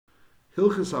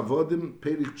Hilchas Avodim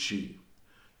Perik Chi.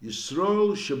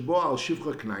 Yisrael Shebo al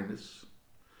Shivcha Knainis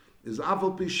is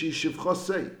Aval Pishi Shivcha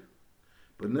Sei.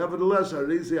 But nevertheless,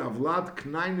 Hareze Avlad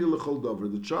Knaini L'chol Dover.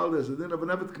 The child has a din of an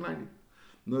Evet Knaini.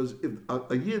 If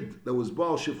a Yid that was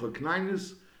Baal Shivcha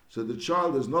Knainis, so the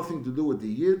child has nothing to do with the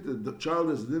Yid, the child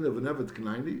has a din of an Evet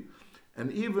Knaini.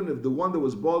 And even if the one that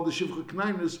was Baal the Shivcha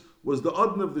Knainis was the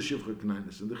Adn of the Shivcha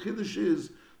Knainis. And the Chiddush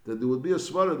is that there would be a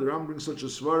Svara, the Ram brings such a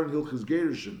Svara in Hilchas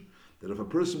Gerushin, that if a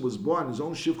person was born his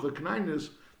own Shivcha Knainis,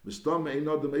 Mistama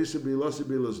Einod Meisa Beilasi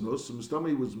Beilasnos, so Mistama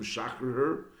he was Meshachar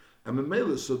her, and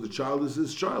Memela, so the child is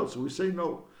his child. So we say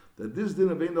no, that this din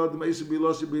of Einod Meisa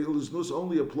Beilasi Beilasnos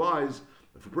only applies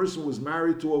if a person was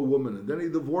married to a woman and then he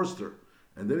divorced her,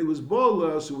 and then he was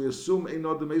Baal, so we assume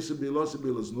Einod Meisa Beilasi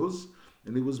Beilasnos,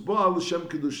 and he was Baal L'Shem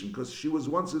Kedushin, because she was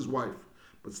once his wife.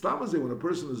 But Stamazeh, when a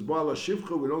person is Baal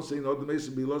HaShivcha, we don't say Einod Meisa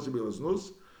Beilasi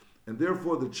Beilasnos, and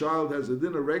therefore the child has a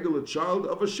din, a regular child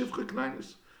of a Shivcha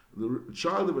Knainis. The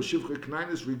child of a Shivcha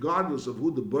Knainis, regardless of who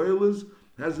the Baal is,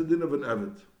 has a din of an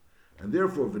Evet. And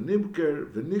therefore,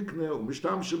 V'nimker, V'nikne,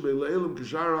 U'mishtamshem Be'le'elim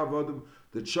Kishar Avadim,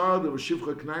 the child of a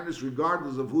Shivcha Knainis,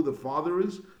 regardless of who the father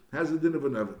is, has a din of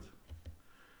an Evet.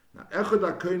 Now,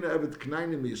 Echad HaKoyne Evet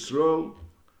Knainim Yisrael,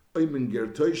 Oymen Ger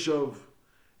Toishav,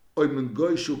 Oymen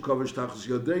Goyshu Kavish Tachas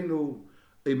Yodeinu,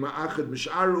 Oymen Achad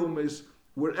Mish'ar Umes,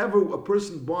 wherever a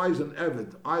person buys an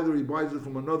Evet, either he buys it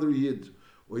from another Yid,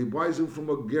 or he buys it from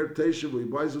a Ger Teshav, or he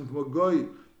buys it from a Goy,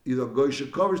 either Goy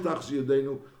Shekavish Tachas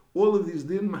Yodeinu, all of these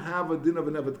din have a din of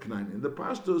an Evet Knaini. In the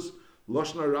Pashtus,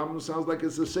 Lashon HaRambam sounds like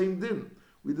it's the same din.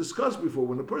 We discussed before,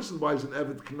 when a person buys an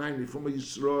Evet Knaini from a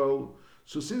Yisrael,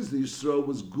 so since the Yisrael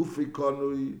was Gufi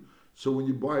Kanui, so when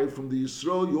you buy it from the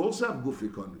Yisrael, you also have Gufi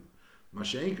Kanui.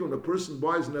 Masha'enke, when a person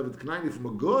buys an Evet Knaini from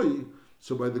a Goy,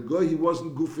 so by the Goy he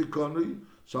wasn't Gufi Kanui,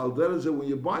 so Al Derezeh, when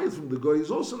you buy it from the Goy, he's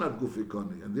also not Gufi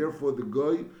Kanui. And therefore the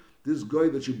Goy, this Goy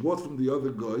that you bought from the other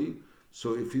Goy,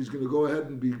 so if he's going to go ahead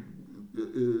and be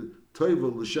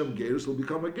Toivel L'Shem Geirus, he'll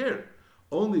become a Ger.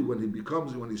 Only when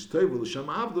he's Toivel L'Shem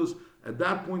Avdus, at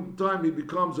that point in time he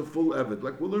becomes a full Evet.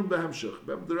 Like we'll learn Behemshech.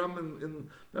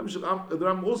 The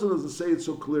Ram also doesn't say it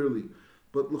so clearly.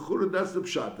 But L'chura, that's the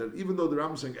pshat, that even though the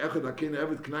Ram is saying Echad Hakein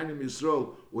Evet Knainim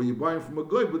Yisrael, or you buy it from a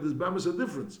Goy, but there's Bemis a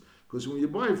difference. Because when you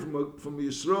buy it from a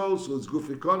Yisrael, so it's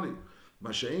Gufi Koni.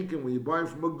 Masha'enkin, when you buy it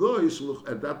from a Goy, so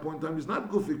at that point in time, it's not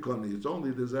Gufi Koni. It's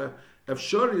only, there's a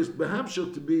Efshari,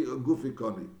 Behemshech to be a Gufi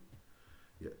Koni.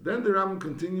 Yeah. Then the Ram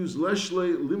continues,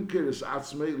 Leshle Limker is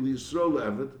Atzmei Li Yisrael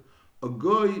Evet. A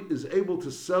Goy is able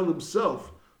to sell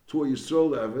himself to a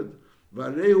Yisrael Evet.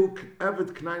 Varehu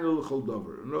Evet Knaina L'chol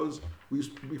Dover. In other words,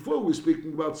 before we were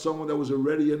speaking about someone that was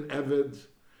already an Evet,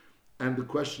 and the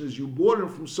question is, you bought him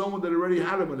from someone that already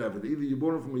had him an Evet. Either you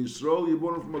bought him from a Yisrael or you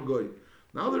bought him from a Goy.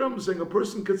 Now the Ram is saying a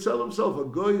person could sell himself. A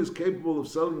Goy is capable of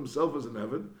selling himself as an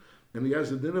Evet, and he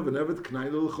has a din of an Evet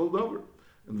Knaina L'chol Dover.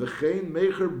 And v'chein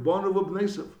mecher bonav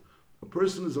ubnesav. A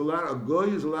person is allowed, a Goy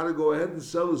is allowed to go ahead and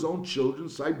sell his own children,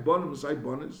 sai bonim and sai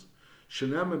bonis.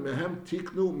 Shenem mehem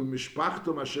tiknu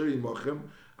mimishpachtom asher yimochem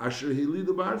asher hilidu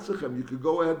ba'artzachem. You could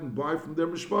go ahead and buy from their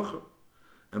mishpacha.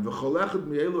 And v'cholechad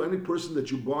mi'elu, any person that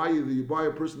you buy, either you buy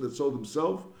a person that sold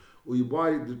himself, or you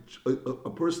buy a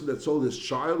person that sold his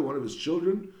child, one of his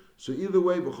children. So either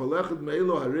way, v'cholechad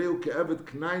mi'elu hareu ke'evet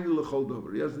knaini l'chol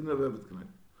dover. He has the din of evet knaini.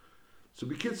 So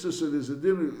B'kitzur, so there's a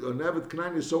din, an Evet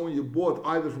Knaini is someone you bought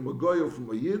either from a Goy or from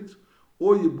a Yid,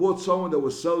 or you bought someone that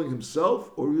was selling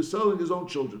himself, or he was selling his own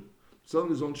children. Selling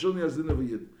his own children, he has a din of a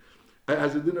Yid.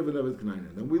 Has a din of an Evet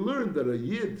Knaini. And we learned that a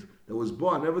Yid that was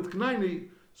born Evet Knaini,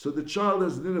 so the child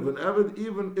has a din of an Evet,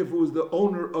 even if it was the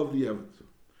owner of the Evet.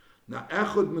 Now,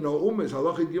 Echad min ha'umes,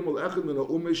 halacha gimel, Echad min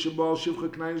ha'umes shebal shivcha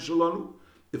Knaini shalanu.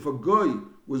 If a Goy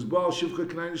was Baal shivcha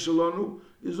Knaini shalanu,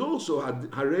 is also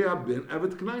Hareya bin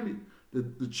Evet Knaini.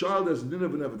 The child has a din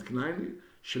of an Evet Knaini.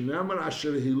 Shenemar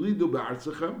asher hilidu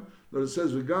ba'artzachem. That it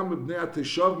says v'gam b'nei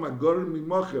ateshav magorim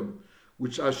mimochem,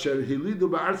 which asher hilidu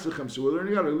ba'artzachem. So we're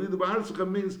learning out hilidu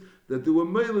ba'artzachem means that they were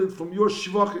mailed from your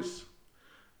shvachis.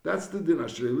 That's the din.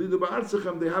 Asher hilidu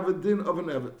ba'artzachem, they have a din of an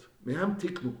Evet. Mehem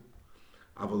tiknu.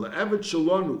 Aval Evet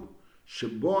shalonu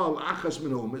shebo al achas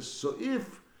min homes. So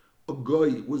if a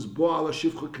Goy was Baal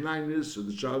shivcha Knainis, so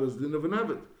the child has din of an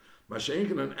Evet.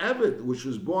 Masha'enkin, an Evet, which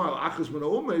was Baal achas min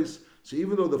ha'umes, so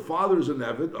even though the father is an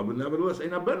Evet, but nevertheless,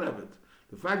 ain't a ben Evet.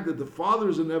 The fact that the father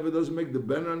is an Evet doesn't make the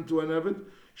ben into an Evet.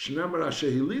 Shnemer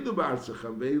ashehilidu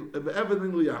ba'artzachem ve'evet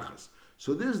in liyachas.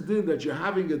 So this din that you're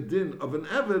having a din of an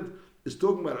Evet is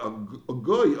talking about a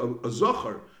Goy, a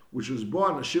Zochar, which was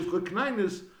born a shivcha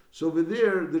Knainis. So over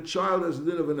there, the child has a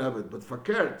din of an Evet. But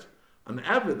fakert, an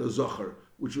Evet, a Zochar,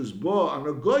 which was born on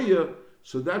a Goya,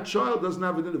 so that child doesn't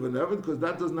have a din of an Eved, because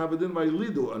that doesn't have a din of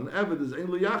Haylidu. An Eved is Ein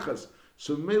Liyachas.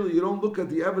 So mainly you don't look at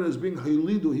the Eved as being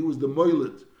Haylidu, he was the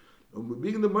Moilid.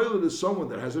 Being the Moilid is someone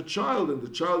that has a child, and the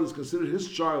child is considered his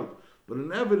child. But an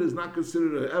Eved is not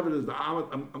considered an Eved as the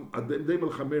Deim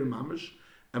al-Chamer Mamish.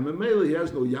 And Mamela, he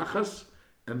has no Yachas,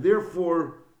 and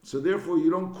therefore you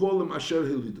don't call him Asher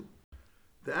Hilidu.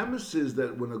 The emes is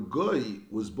that when a goy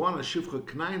was born a Shifcha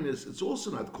Knainis, it's also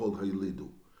not called Hilidu.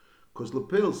 Because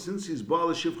Lepel, since he's Baal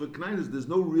a Shifcha Knainis, there's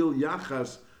no real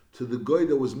Yachas to the goy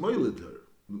that was Moilid her,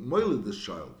 Moilid this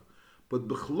child. But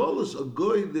Bechlolos, a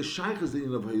goy, the Shaykh is the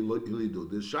in of Hilidu,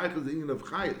 the Shaykh is the in of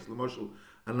Chayas, Lamashal,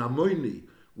 an Amoini,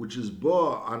 which is Ba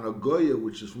on a Goya,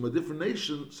 which is from a different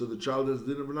nation, so the child has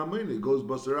the din of an Amoini, it goes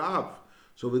Basar Av.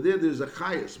 So over there's a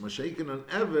Chayas, Mashaikin an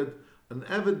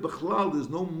Eved Bechlal, there's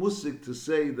no musik to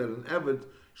say that an Eved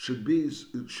should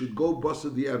go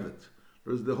Basar the Eved.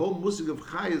 Whereas the whole musik of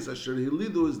Chayas, Asher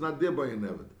Hilidu, is not there by an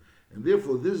Eved. And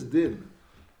therefore this din,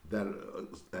 that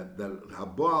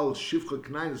Habal Shifcha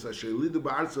Knainis Asher Hilidu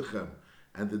Ba'arzachem,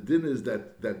 and the din is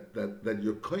that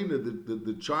your koine,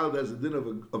 the child has a din of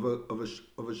a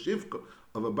shivcha,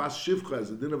 of a bas shivcha,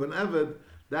 has a din of an eved.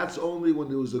 That's only when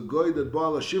there was a goy that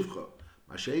baal a shivcha.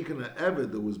 Mashaikin an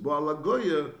eved that was baal a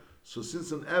goya. So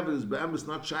since an eved is be'emes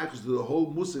not shaykhus to the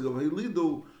whole musig of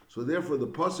hilidu, so therefore the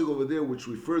pasuk over there which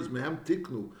refers mehem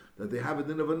tiknu that they have a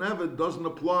din of an eved doesn't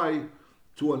apply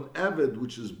to an eved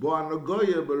which is baal a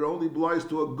goya, but it only applies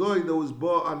to a goy that was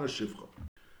baal on a shivcha.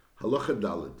 Halacha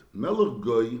Daled. Melech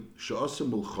Goy she'aseh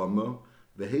mulchama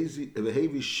v'hevi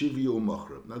shivi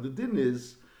u'machra. Now the din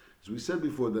is, as we said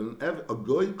before, that a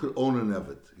Goy could own an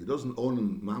Eved. He doesn't own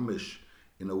him mamish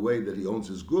in a way that he owns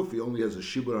his guf. He only has a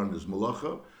shibur on his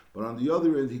malacha. But on the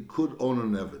other end, he could own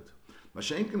an Eved.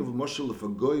 Mashenkin of a mashal, if a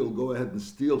Goy will go ahead and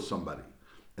steal somebody,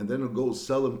 and then he'll go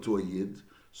sell him to a Yid,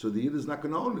 so the Yid is not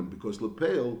going to own him, because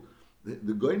Lepeil,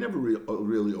 the guy never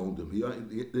really owned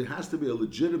him. There has to be a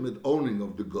legitimate owning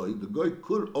of the guy. The guy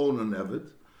could own an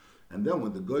Eved, and then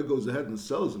when the guy goes ahead and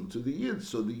sells him to the Yid,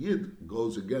 so the Yid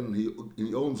goes again,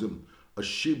 he owns him a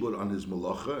shibur on his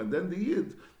malacha, and then the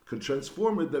Yid can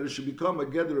transform it that it should become a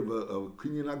gather of a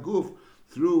kinyan aguf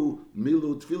through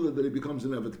milu tefillah that he becomes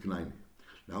an Eved Knaini.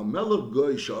 Now, melech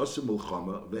goy sha'asim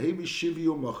mulchama, v'hevi shivi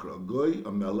u'machra, a goy,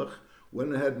 a melech,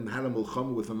 went ahead and had a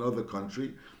mulchama with another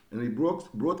country, and he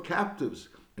brought captives,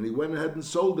 and he went ahead and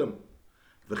sold them.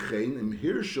 V'chein im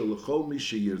hirsha l'chol mi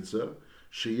sheyirtza,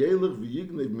 sheyelech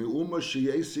v'yignev mi'uma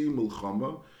sheyesi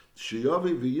mulchama,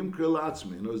 sheyavi v'yimkre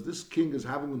la'atzmi. In other words, this king is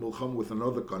having a mulchama with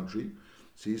another country,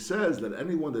 so he says that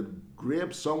anyone that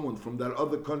grabs someone from that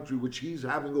other country which he's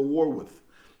having a war with,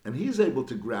 and he's able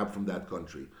to grab from that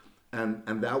country, and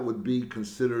that would be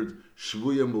considered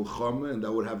shvuya mulchama, and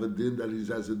that would have a din that he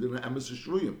has a din of emes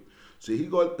shvuyim. So he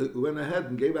went ahead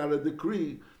and gave out a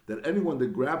decree that anyone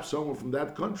that grabs someone from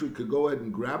that country could go ahead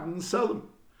and grab them and sell them.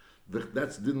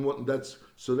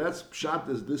 So that's pshat,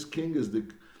 is this king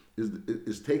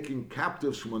is taking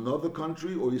captives from another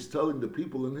country, or he's telling the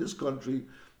people in his country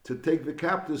to take the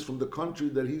captives from the country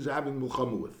that he's having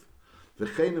mulchama with.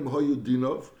 V'cheinim hoyu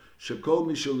dinov shekol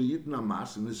mishaliyit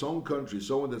namas, in his own country,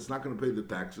 someone that's not going to pay the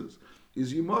taxes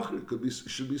is yimacher,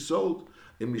 should be sold.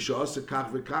 In misha'asa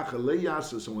kach v'kach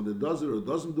aleyasa, someone that does it or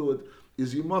doesn't do it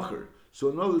is yimacher. So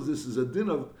in other words, this is a din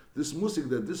of this musik,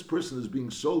 that this person is being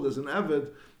sold as an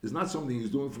eved is not something he's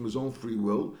doing from his own free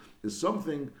will. It's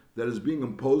something that is being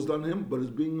imposed on him, but is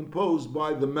being imposed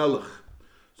by the melech.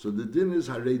 So the din is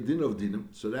harei din of dinim.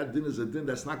 So that din is a din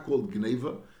that's not called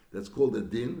gneva, that's called a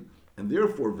din, and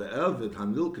therefore ve'eved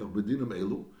hanilkach b'dinim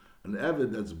elu, an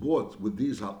eved that's bought with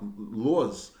these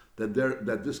laws that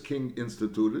this king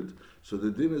instituted. So the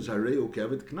din is harei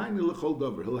ukevet knaini l'chol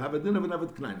davar. He'll have a din of an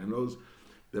eved knaini. In other words,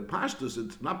 the pashtus,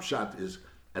 it's not pshat, is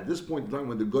at this point in time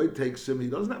when the goy takes him, he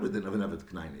doesn't have a din of an eved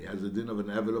knaini. He has a din of an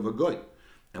eved of a goy.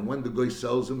 And when the goy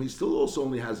sells him, he still also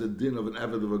only has a din of an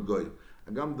eved of a goy.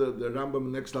 Agam, the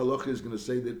Rambam next halacha is going to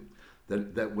say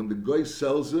that when the goy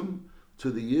sells him to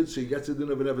the Yid, so he gets a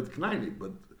din of an eved knaini.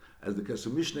 But as the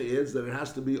Kesef Mishnah adds, that it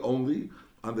has to be only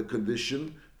on the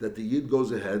condition that the Yid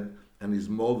goes ahead and he's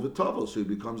mold v'tavel, so he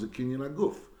becomes a kinyan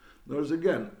aguf. In other words,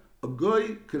 again, a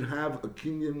goy could have a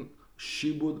kinyan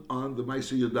shibud on the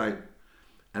Maisa Yadayim,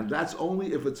 and that's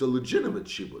only if it's a legitimate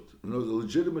shibud. In other words, a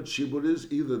legitimate shibud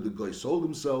is either the goy sold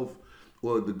himself,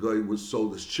 or the goy was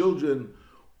sold his children,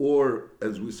 or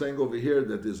as we're saying over here,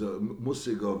 that there's a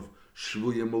musig of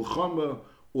shvuya mulchama,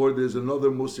 or there's another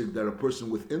musig that a person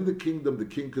within the kingdom, the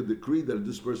king could decree that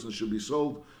this person should be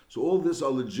sold. So all this are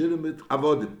legitimate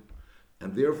avodim.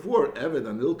 And therefore, Eved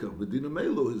Anilkach B'din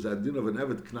Melu is a din of an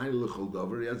Eved Knaini l'chol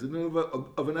davar. He has a din of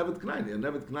an Eved Knaini. An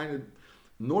Eved Knaini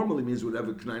normally means with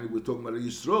Evet Knaini, we're talking about a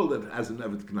Yisrael that has an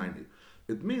Evet Knaini.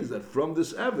 It means that from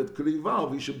this Evet could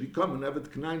evolve, he should become an Evet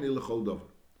Knaini l'chol davar.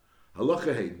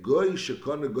 Halacha hey, goy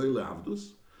shekona goy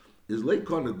le'avdus is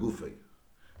leikona gufei.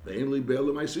 Ve'en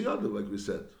be'elam ha'isayada, like we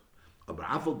said. Aber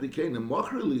afal became a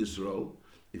mocher Yisrael,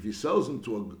 if he sells him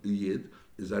to a yid,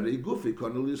 is that a gufi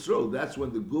konel Yisrael. That's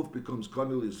when the guf becomes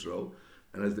konel Yisrael.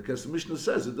 And as the Kesef Mishnah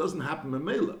says, it doesn't happen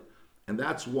memela. And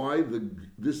that's why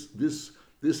this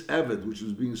eved, which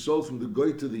is being sold from the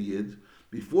goy to the yid,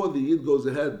 before the yid goes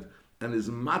ahead and is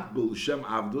matbul Shem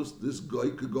Avdus, this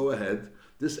goy could go ahead,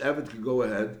 this eved could go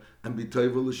ahead and be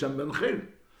toivel L'Shem Ben Cher.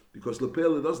 Because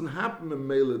lepel, it doesn't happen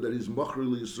memela that he's mocher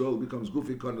Yisrael, becomes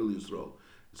gufi konel Yisrael.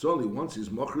 It's only once he's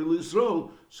mocher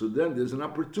Yisrael, so then there's an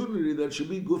opportunity that should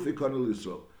be gufi konel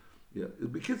Yisrael. Yeah,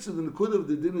 it begins in the kud of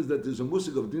the din is that there's a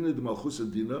musik of dinah de malchus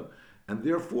dina, and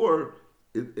therefore,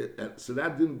 so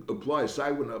that didn't apply.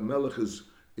 Aside when a melech is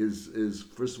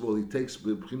first of all he takes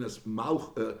b'chinas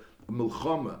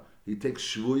milchama, he takes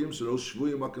shvuyim, so those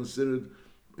shvuyim are considered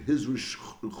his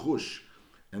rechush,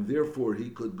 and therefore he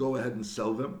could go ahead and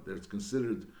sell them. That's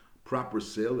considered proper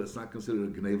sale. That's not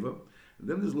considered a gneva. And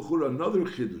then there's l'chura another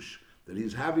chidush that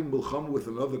he's having milchama with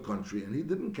another country, and he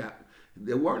didn't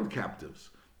they weren't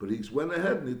captives, but he went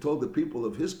ahead and he told the people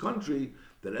of his country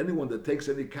that anyone that takes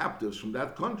any captives from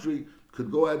that country could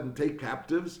go ahead and take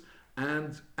captives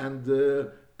and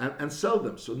sell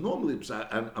them. So normally,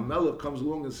 a melech comes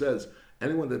along and says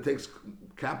anyone that takes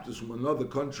captives from another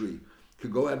country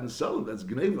could go ahead and sell them. That's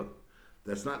gneva.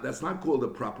 That's not called a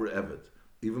proper eved,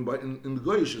 even in the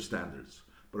goyish standards.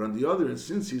 But on the other hand,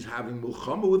 since he's having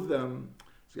milchama with them,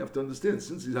 so you have to understand,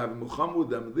 since he's having milchama with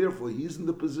them, therefore he's in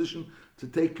the position to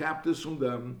take captives from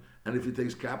them. And if he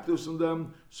takes captives from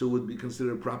them, so it would be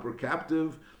considered a proper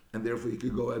captive, and therefore he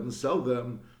could go ahead and sell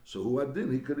them. So who had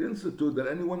din, he could institute that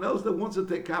anyone else that wants to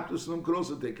take captives from them could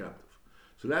also take captive.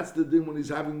 So that's the din when he's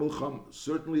having milchama.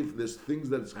 Certainly, if there's things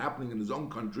that's happening in his own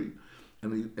country,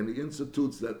 and he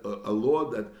institutes that a law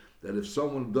that if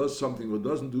someone does something or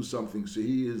doesn't do something, so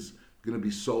he is going to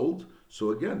be sold.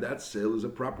 So again, that sale is a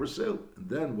proper sale. And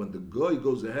then when the goy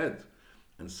goes ahead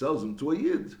and sells him to a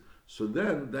yid, so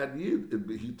then that yid,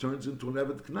 he turns into an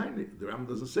evet knaini. The Ram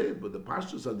doesn't say it, but the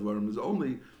pashtus advarim is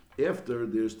only after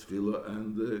there's tefillah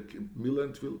and milah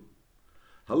and tefillah.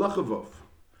 Halacha vav.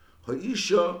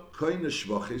 Ha'isha koine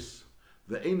shvachis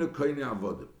ve'ena koine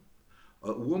avodim.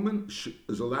 A woman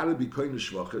is allowed to be koine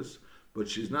shvachis, but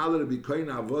she's not allowed to be koine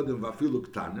avodim vafilu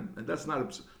ktanim, and that's not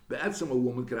a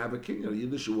woman could have a kinyan. A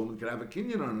Yiddish woman could have a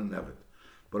kinyan on an evet.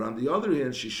 But on the other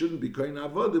hand, she shouldn't be koine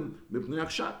avodim mipnei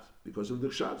akshat, because of the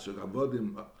kshat. So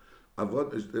avodim,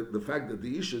 the fact that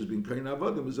the isha is being koine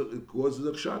avodim it causes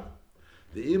a kshat.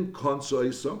 The im konso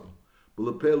isa,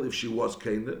 b'lepel if she was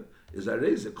koine, is a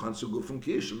reza konso gufim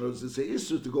kish. In other words, it's a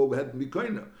issue to go ahead and be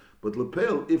koine. But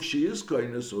lepel, if she is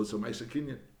koine, so it's a ma'isa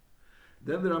kinyan.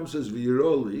 Then the Ram says,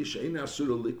 v'yiroli she'ein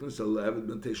asura liknas al evet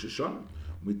ben teisha shanim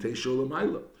mitesha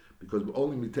l'mayla. Because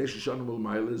only mitesha shanim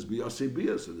l'mayla is biyasei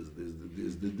biyah. So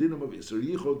there's the dinam of Yisr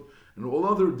Yichud and all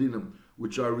other dinam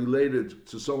which are related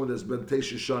to someone that's ben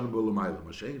teisha shanim l'mayla.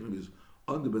 Mashiach is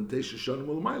under ben teisha shanim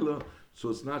l'mayla, so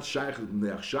it's not shaykh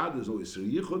b'nei achshad. There's no Yisr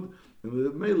Yichud, and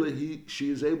the mele she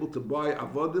is able to buy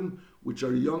avodim which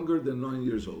are younger than 9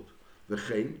 years old.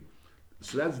 V'chein.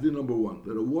 So that's the number one,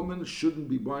 that a woman shouldn't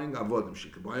be buying avodim. She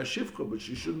could buy a shivcha, but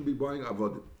she shouldn't be buying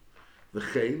avodim.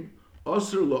 V'chein,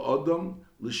 osir la'odam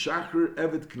l'shachar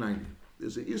evet knaini.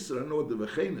 There's a isra, I don't know what the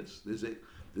v'chein is.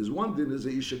 There's one din, there's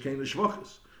a isha kein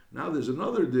shvachas. Now there's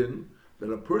another din,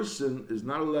 that a person is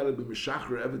not allowed to be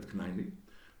mishachar evet knaini,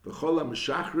 v'chola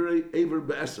mishachar ever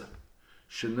be'esa.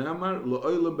 Shenamar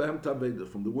la'olam behem taveda.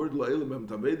 From the word la'olam behem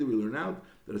taveda, we learn out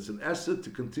that it's an asset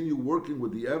to continue working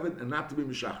with the evet and not to be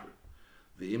mishachar.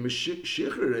 The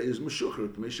shikhr is meshukhr,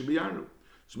 k'mesha b'yarnu.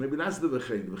 So maybe that's the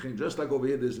v'chein. V'chein, just like over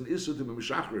here, there's an issue to be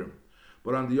meshachrim.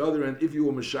 But on the other end, if you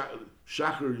were meshachar,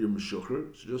 you're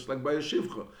meshukhr. So just like by a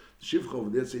shivcha. The shivcha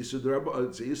over there, it's a issue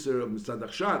of mitzad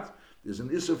achshat. There's an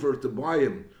issue for her to buy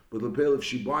him. But lepel, if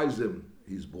she buys him,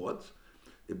 he's bought.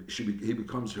 He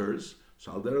becomes hers.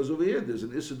 So al deras over here, there's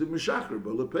an issue to meshachar.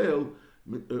 But lepel,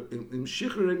 in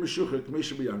shikhr meshukhr,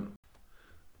 k'mesha b'yarnu.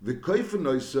 The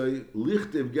koifenoisei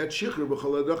lichtev get shikhr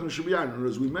b'choladachin shebiyarnu.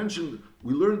 As we mentioned,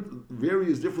 we learned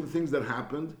various different things that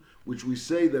happened, which we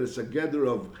say that it's a gather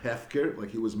of hefker, like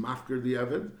he was mafker the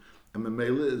eved, and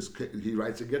memela he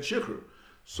writes a get shikhr.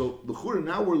 So the chura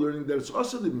now we're learning that it's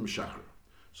also the b'mishachar.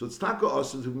 So it's taka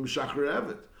also to b'mishachar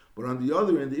eved. But on the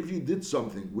other end, if you did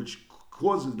something which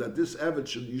causes that this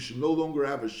eved you should no longer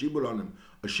have a shibud on him,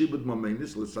 a shibud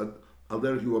mamenis, let's say al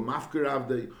derech you a mafker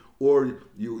avdei, or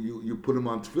you put him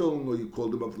on film, or you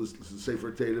called him up to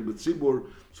Sefer Torah B'tzibur.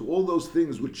 So all those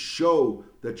things which show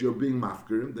that you're being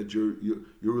mafker, that you're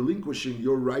relinquishing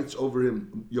your rights over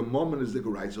him, your moment is the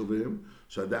rights over him.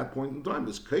 So at that point in time,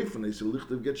 it's kaifan. They say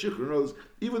lichtav get shikhr.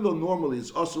 Even though normally it's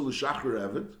also l'shachar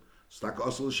evet, it's not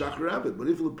also l'shachar evet. But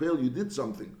if lepel you did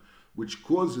something which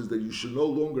causes that you should no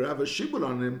longer have a shibud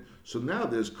on him, so now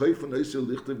there's kaifan eisel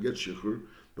lichtav get shikhr.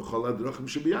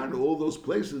 All those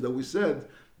places that we said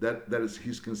that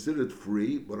he's considered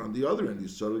free, but on the other end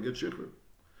he's sort of get shikhr.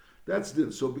 That's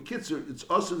it. So b'kitzur, it's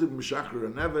also the mishachar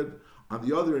and eved. On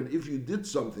the other end, if you did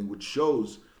something which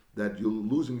shows that you're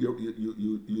losing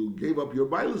you gave up your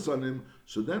bailus on him,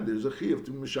 so then there's a chiyuv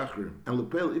to mishachar him. And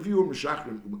lepel, if you were mishachar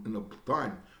in a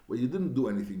time where you didn't do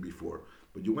anything before,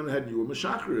 but you went ahead and you were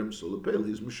mishachar him, so lepel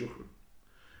he's mishachar.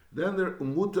 Then there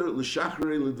umutar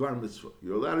l'shachrei l'dvar mitzvah.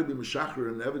 You're allowed to be mishacher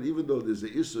and eved, even though there's a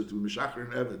isser to be mishacher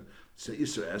and eved. It's an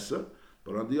isser esa.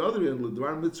 But on the other end,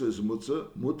 l'dvar mitzvah is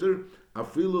mutar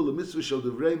afilu l'mitzvah shel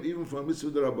devreim, even for a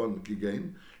mitzvah derabban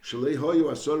kigain shalei hoyu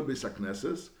asor beis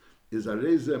hakneses is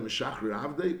areze mishacher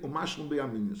avdei umashlim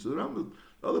beyamin. So the Rambam,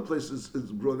 other places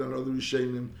it's brought down other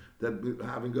rishonim that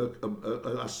having a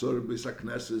asor beis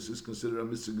hakneses is considered a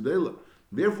mitzvah gedela.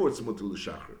 Therefore, it's mutar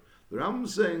l'shacher. The Rambam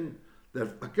is saying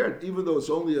that even though it's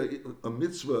only a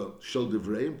mitzvah shel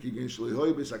devreim kigain shalei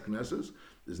hoyu beis hakneses,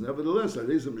 is nevertheless a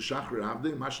reason mishacher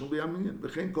avdei mashlim beyamin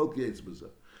v'chein kol kietz b'zeh.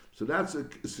 So that's a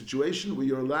situation where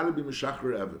you're allowed to be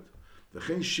mishacher eved.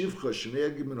 V'chein shivcha shnei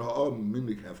agim min ha'om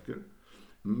minik hefker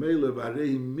mele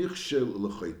v'arei michshel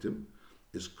l'choitim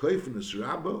is koifenes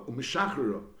rabba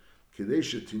u'mishachera kedei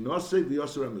shetinose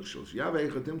v'yoser ha'michshel. So you have a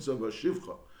echatimtza of a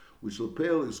shivcha, which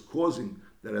lepel is causing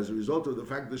that as a result of the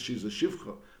fact that she's a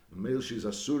shivcha, male she's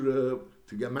asura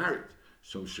to get married.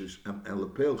 So she's and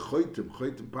lepel choitim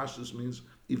pashtus means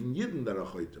even yidden that are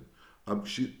choitim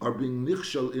are being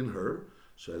nichshel in her.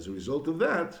 So as a result of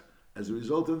that is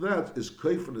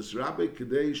koifenes rabbe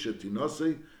kedei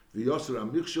shetinose v'yoser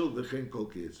ha'michshel v'chein kol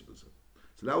kietz b'zeh.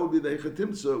 So that would be the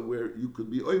echatimtza where you could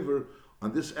be over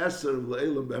on this eser of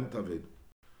le'elam behem taved.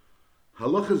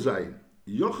 Halacha zayin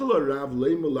yochel harav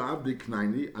le'imel la'avdi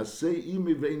knaini asei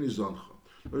imi ve'ini zoncha.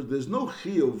 There's no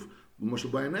chiyuv.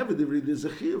 By an eved, there's a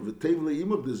chiyuv. The tevle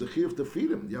imov, there's a chiyuv to feed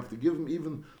him. You have to give him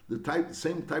even the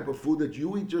same type of food that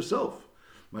you eat yourself.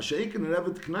 Masha'ik and an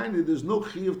eved knaini, there's no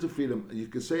chiyuv to feed him. You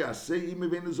could say asei imi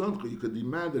ve'ini zoncha. You could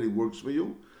demand that he works for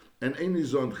you. And eini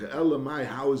zoncha elamai,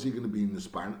 how is he going to be in the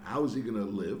spine? How is he going to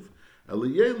live?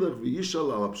 Eliyelech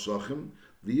v'yishal al apsochim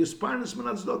v'yisparnis min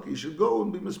tzedakah. You should go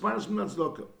and be misparnis min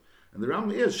tzedakah. And the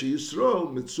Rambam is she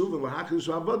Yisrael mitzuva v'hachis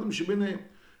v'avadim shebineim.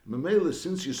 Memela,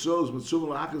 since Yisrael is mitzuva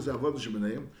l'hachas avodah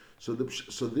shebeneim, so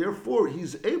therefore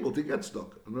he's able to get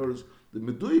tzedakah. In other words, the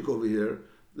meduyik over here,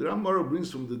 the Rambam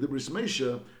brings from the Dibris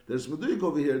Meisha, there's meduyik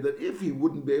over here that if he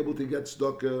wouldn't be able to get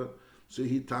tzedakah, so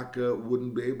he taka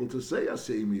wouldn't be able to say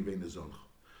asei imi ve'ini zoncha,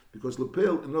 because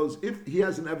lepel knows if he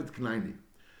has an eved knaini,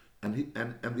 and the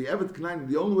eved knaini,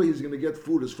 the only way he's going to get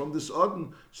food is from this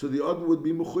odin, so the odin would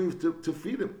be mechuyev to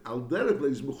feed him. Al derech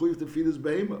he's mechuyev to feed his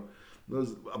behema.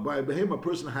 By a behema, a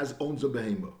person owns a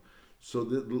behema. So in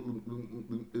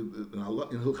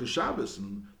Hilchos Shabbos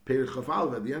and Perek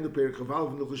Chafalv, at the end of Perek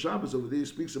Chafalv in Hilchos Shabbos, over there he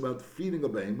speaks about feeding a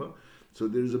behema. So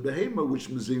there's a behema which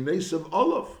mizenes of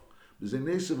olav.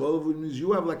 Mizenes of olav means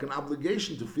you have like an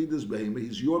obligation to feed this behema.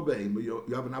 He's your behema.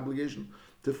 You have an obligation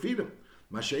to feed him.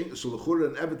 So l'chura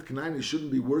and evet knaini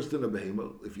shouldn't be worse than a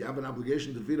behema. If you have an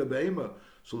obligation to feed a behema,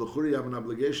 so l'chura you have an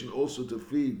obligation also to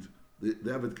feed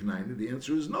the Evet Knaini. The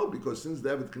answer is no, because since the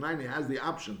Evet Knaini has the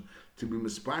option to be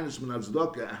misparnis min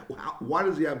tzedakah, why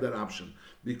does he have that option?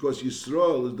 Because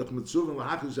Yisrael is the mitzuvah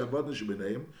l'hachis avodah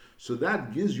shebeneim, so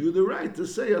that gives you the right to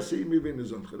say asei imi ve'ini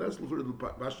zoncha. That's l'chura the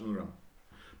Pashton Ram.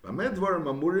 B'amed dvarim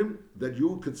amurim that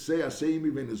you could say asei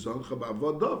imi ve'ini zoncha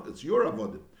ba'avodah. It's your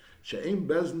avodah. She'ein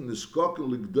bezin niskoken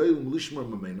l'gdolim lishmar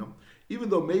mamenam.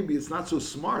 Even though maybe it's not so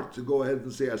smart to go ahead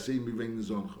and say asei imi ve'ini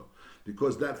zoncha,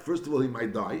 because that first of all he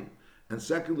might die. And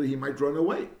secondly, he might run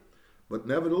away. But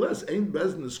nevertheless, ain't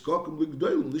Bezin is kokum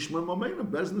ligdoil lishma mamena.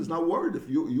 Bezin is not worried if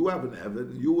you have an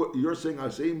eved. You're saying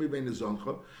asei imi ve'ini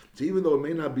zoncha. So even though it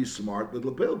may not be smart, but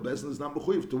lepel Bezin is not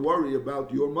mechuyev to worry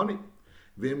about your money.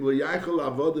 V'im liyachal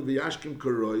avoda v'yashkim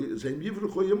karoi is heim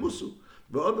yivrucho yemusu.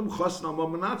 V'odem chosna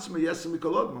mamanatzme yesim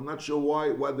mikolodem. I'm not sure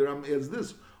why the Ram adds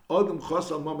this. Odem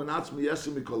chosna mamanatzme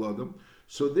yesim mikolodem.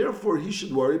 So therefore, he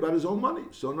should worry about his own money.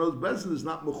 So in other words, Bezin is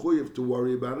not mechuyev to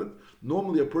worry about it.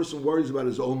 Normally, a person worries about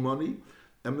his own money,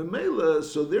 and memela.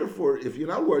 So therefore, if you're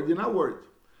not worried, you're not worried.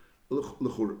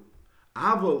 L'chura.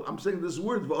 Aval, I'm saying this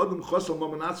word. V'odem chosal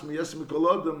mamanatzmi yesim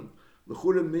mikolodem.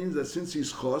 L'chura means that since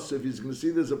he's chos, if he's going to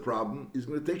see there's a problem, he's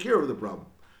going to take care of the problem.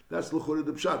 That's l'chura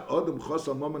the pshat. Adam chos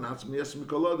al maman atzmi yesem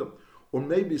mikol adam. Or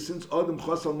maybe since Adam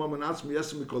chos al maman atzmi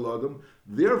yesem mikol adam,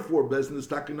 therefore Bezdin is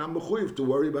takinam mechuyev to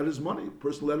worry about his money. A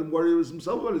person let him worry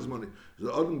himself about his money. So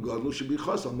Adam gadol should be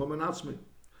chos al maman atzmi.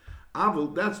 Avil,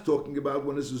 that's talking about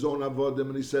when it's his own avodim,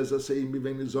 and he says, "Asay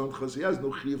mivein his own chos." He has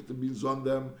no chiyuv to be on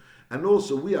them, and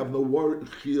also we have no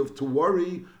chiyuv to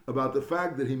worry about the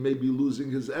fact that he may be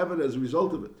losing his eved as a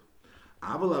result of it.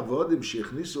 Avil avodim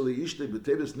sheichnisu leishtei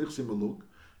b'teres nichsim malug.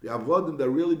 The avodim that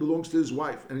really belongs to his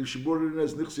wife, and he should brought it in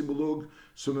as nichsim malug.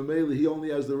 So memeli, he only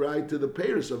has the right to the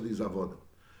payers of these avodim.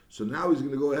 So now he's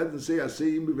going to go ahead and say,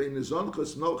 "Asay mivein his own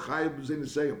chos." No chayiv b'zein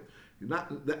nisayim.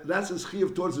 That's his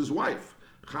chiyuv towards his wife.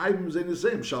 Whereas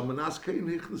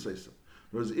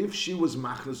if she was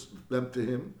machnas them to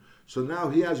him, so now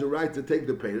he has a right to take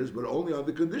the payers, but only on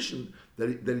the condition that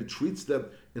he treats them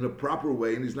in a proper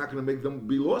way, and he's not going to make them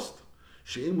be lost.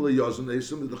 He's not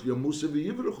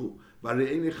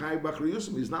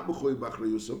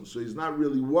mechuy, so he's not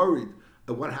really worried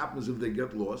at what happens if they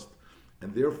get lost,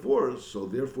 and therefore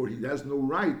he has no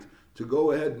right to go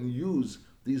ahead and use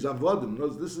these avodim. No,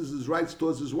 this is his rights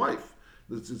towards his wife.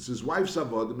 It's his wife's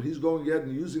avodim, and he's going ahead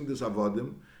and using this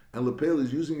avodim, and Lepel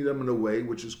is using them in a way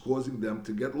which is causing them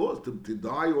to get lost, to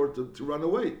die or to run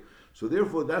away. So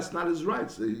therefore, that's not his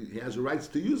rights. He has the rights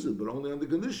to use it, but only on the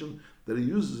condition that he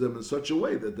uses them in such a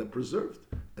way that they're preserved.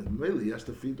 And mainly he has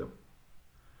to feed them.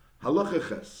 Halacha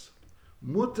ches.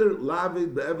 Muter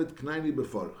lavid be'evet knaini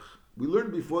beforach. We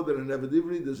learned before that in Eved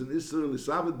Ivri there's an Isser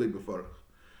lisavid be'beforach.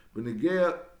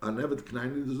 Benegea an Evet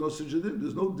Knaini, there's no such a din.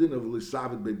 There's no din of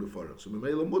lisavet bei beforach. So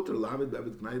memela mutter lavet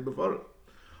be'evet knaini beforach.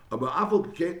 But aval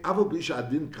bisha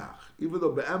adin kach. Even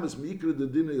though be'emes mikra the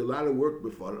din you're allowed to work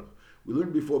beforach. We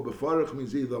learned before beforach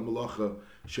means either a malacha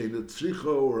sheina tzricha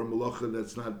or a malacha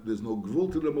that's not. There's no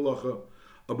gvul to the malacha.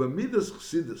 Aber midas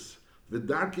chsidus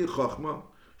v'darki chochma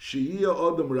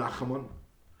sheiyah adam rachaman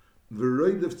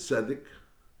v'roidev tzedek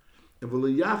and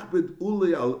v'leyachbed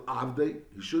ulei al avdei.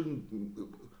 He shouldn't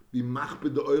be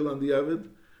machbed the oil on the Eved,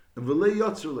 and v'lei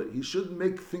yotzerle, he shouldn't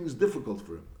make things difficult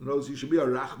for him. In other words, he should be a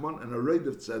rachman and a reid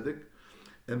of tzedek,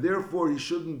 and therefore he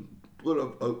shouldn't put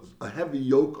a heavy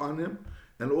yoke on him,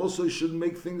 and also he shouldn't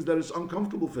make things that is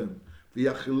uncomfortable for him.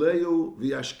 V'yachileu,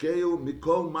 v'yashkeu,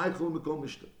 mikol meichel, mikol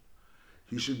mishta.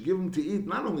 He should give him to eat,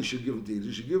 not only should give him to eat,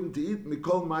 he should give him to eat,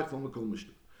 mikol meichel, mikol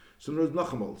mishta. So there's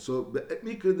nachamal. So,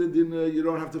 mikra the dinner, you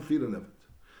don't have to feed an Eved.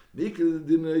 Mikra the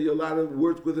dinner, you're allowed to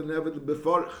work with an Eved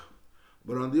beforach.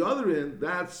 But on the other end,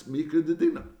 that's mikra the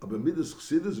dinner. Abamidas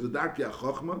chsidus v'darki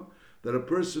achachma, that a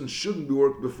person shouldn't be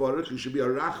worked beforach, he should be a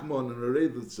rachman and a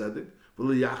reid of tzedek,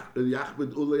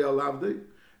 v'liyachbed ulei alavdei,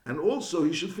 and also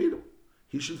he should feed him.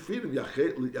 He should feed him,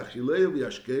 yachileu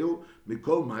v'yashkeu,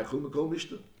 mikol meichel, mikol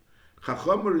mishta.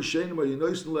 Chacham rishenim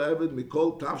ayinoisen le'eved,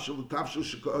 mikol tavshel v'tavshel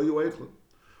sheka'oyu eichlem.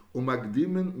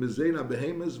 Umagdimin mezena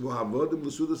behemes v'havodim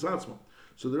l'sudas atzma.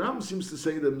 So the Ram seems to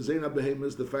say that mezena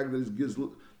behemes, the fact that he gives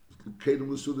kedem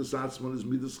l'sudas atzma is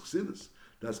midas chsidus.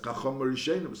 That's chacham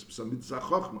rishenim, it's midas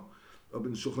achachma. But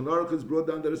in Shulchan Aruch it's brought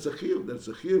down that it's a chiyuv. That it's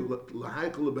a chiyuv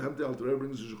lahaychel lebehemte. Alter Rebbe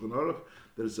brings in Shulchan Aruch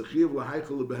that it's a chiyuv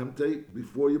lahaychel lebehemte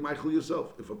before you meichel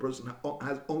yourself. If a person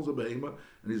owns a behema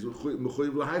and he's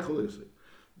mechuyev lahaychel yourself.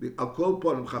 The alkol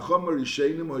porim chacham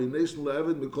rishenim hayneisen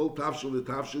le'eved mikol tavshel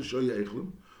v'tavshel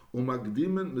shoyechlem.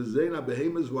 Umagdimen mezena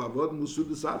behemes v'avodim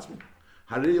l'sudas atzma.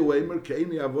 Harei weimer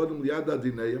keini avodim liyad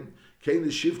adinayim keini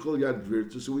shivchol yad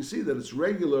gvirta. So we see that it's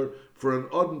regular for an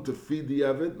odin to feed the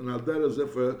Eved, and alder is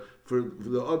for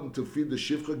the odin to feed the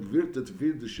shivcha, gvirta to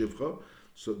feed the shivcha.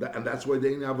 So and that's why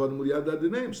they ain't avodim liyad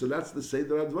adinayim. So that's the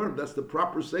seder advarim. That's the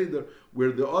proper seder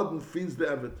where the odin feeds the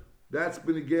Eved. That's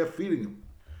benigeh feeding him.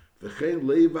 V'chein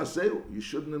leiv aseu. You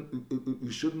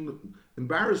shouldn't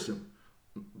embarrass him.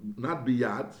 Not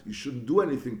biyad, you shouldn't do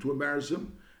anything to embarrass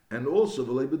him, and also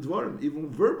even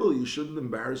verbally, you shouldn't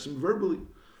embarrass him verbally.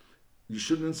 You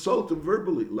shouldn't insult him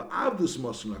verbally. The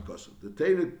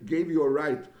Torah gave you a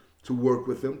right to work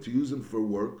with him, to use him for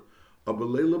work, not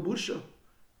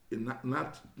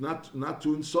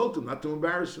to insult him, not to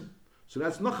embarrass him. So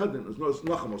that's nachadin, it's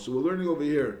nachama. So we're learning over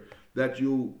here that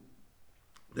you're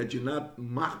not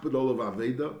machbed all of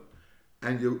aveda,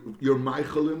 and you're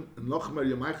meichelim, and nochmer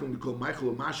you're meichelim, you call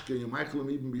meichel mashke, you're meichelim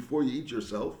even before you eat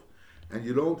yourself, and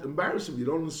you don't embarrass him, you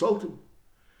don't insult him.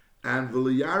 And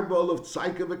v'liyarbol of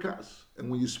tzaika v'kas.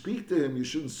 And when you speak to him, you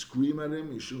shouldn't scream at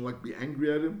him, you shouldn't be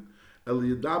angry at him. El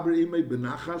yadaber imei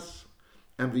benachas,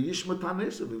 and v'yishma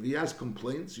tanesav. If he has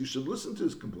complaints, you should listen to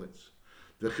his complaints.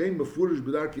 V'chein mefurish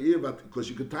b'darkei evat, because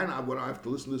you could tie out what I have to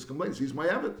listen to his complaints. He's my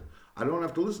Eved. I don't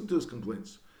have to listen to his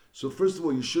complaints. So first of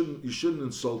all, you shouldn't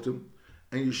insult him,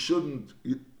 and you shouldn't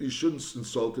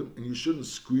insult him, and you shouldn't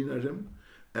scream at him.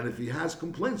 And if he has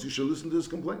complaints, you should listen to his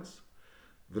complaints.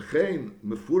 וכן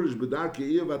מפורש בדרכי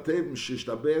עיר והטבע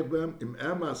שהשתבח בהם עם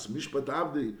אמס משפט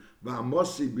עבדי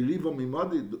והעמוסי בליבו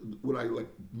מימודי. Would I like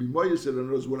Mimoya said, in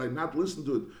other words, would I not listen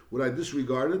to it? Would I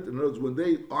disregard it? In other words, when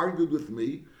they argued with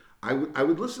me, I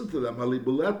would listen to them. Ali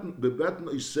bebeten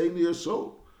iseni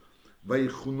yasol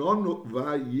vayichunenu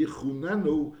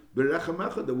berechem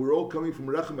echad. That we're all coming from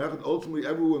rechem echad. Ultimately,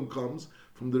 everyone comes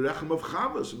from the rechem of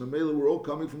Chavas, and the Mela, we're all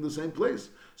coming from the same place.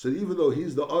 So even though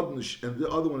he's the Adnish and the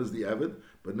other one is the Eved,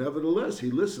 but nevertheless, he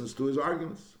listens to his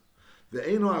arguments.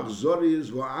 Ve'eno achzori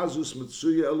is va'azus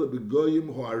mitzuya ela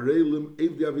begoyim ho'areilim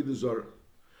evdi avidazara.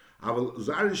 Aval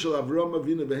zari shel Avram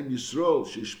Avinu vehem Yisrael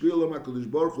she'ishpil lam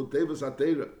HaKadosh Baruch Hu tevas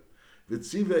ha'teira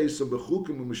v'tziva isa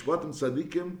bechukim u'mishpatim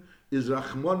tzadikim is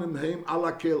rachmonim heim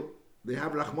ala kel. They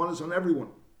have rachmonis on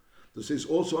everyone. This is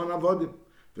also on avodim.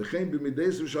 V'chein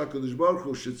b'mideis shel HaKadosh Baruch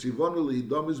Hu she'tzivonu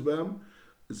lehidom izbehem.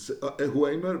 So it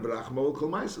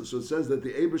says that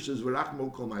the Eibush is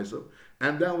v'rachmol kol ma'asav,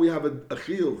 and then we have a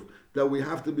chiyuv that we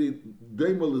have to be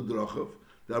doima l'drachav.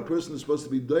 That a person is supposed to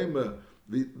be doima,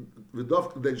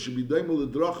 that should be doima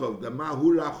l'drachav. That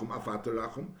ma'hu rachum afat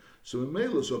rachum. So in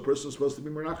Mela, so a person is supposed to be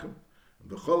merachim.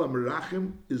 V'chol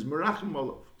merachim is merachim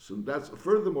olav. So that's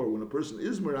furthermore when a person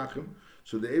is merachim,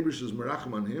 so the Eibush is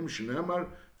merachim on him. Shneimar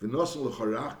v'nosen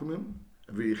l'charachmim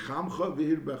v'yichamcha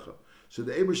v'hirbecha. So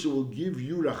the Eibusher will give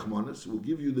you Rachmanis, will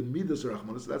give you the Midas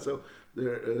Rachmanis. That's how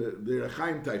they're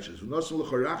Chaim teaches. The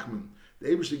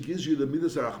Eibusher gives you the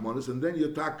Midas Rachmanis, and then you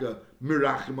take a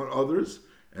Mirachim on others,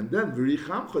 and then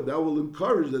V'richamcha, that will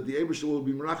encourage that the Eibusher will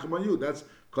be Mirachim on you. That's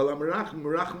Kol HaMirachim,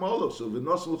 Mirachim Olav. So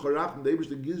V'nosan L'Charachim, the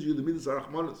Eibusher gives you the Midas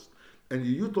Rachmanis, and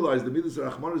you utilize the Midas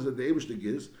Rachmanis that the Eibusher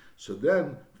gives. So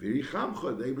then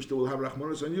V'richamcha, the Eibusher will have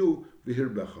Rachmanis on you.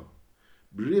 V'hirbecha.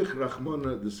 Brich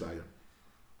Rachmana Desire.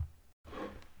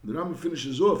 The Rambam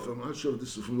finishes off, I'm not sure if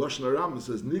this is from Lashon HaRambam, it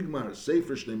says, Nigmar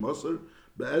Sefer Shnei Moser,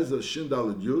 Be'ezer Shin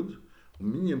Daled Yud,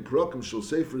 U'minyan Prokim Shel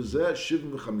Sefer Zeh,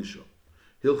 Shivim V'chamisha.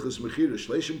 Hilchas Mechira,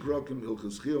 Shleishim Prokim,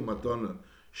 Hilchas Chiyah Matana,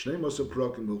 Shnei Moser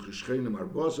Prokim, Hilchas Shchenim,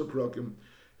 Arbosa Prokim,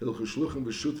 Hilchas Shluchim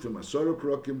V'shutfim, Asara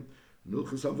Prokim,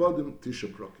 Hilchas Avodim, Tisha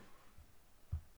Prokim.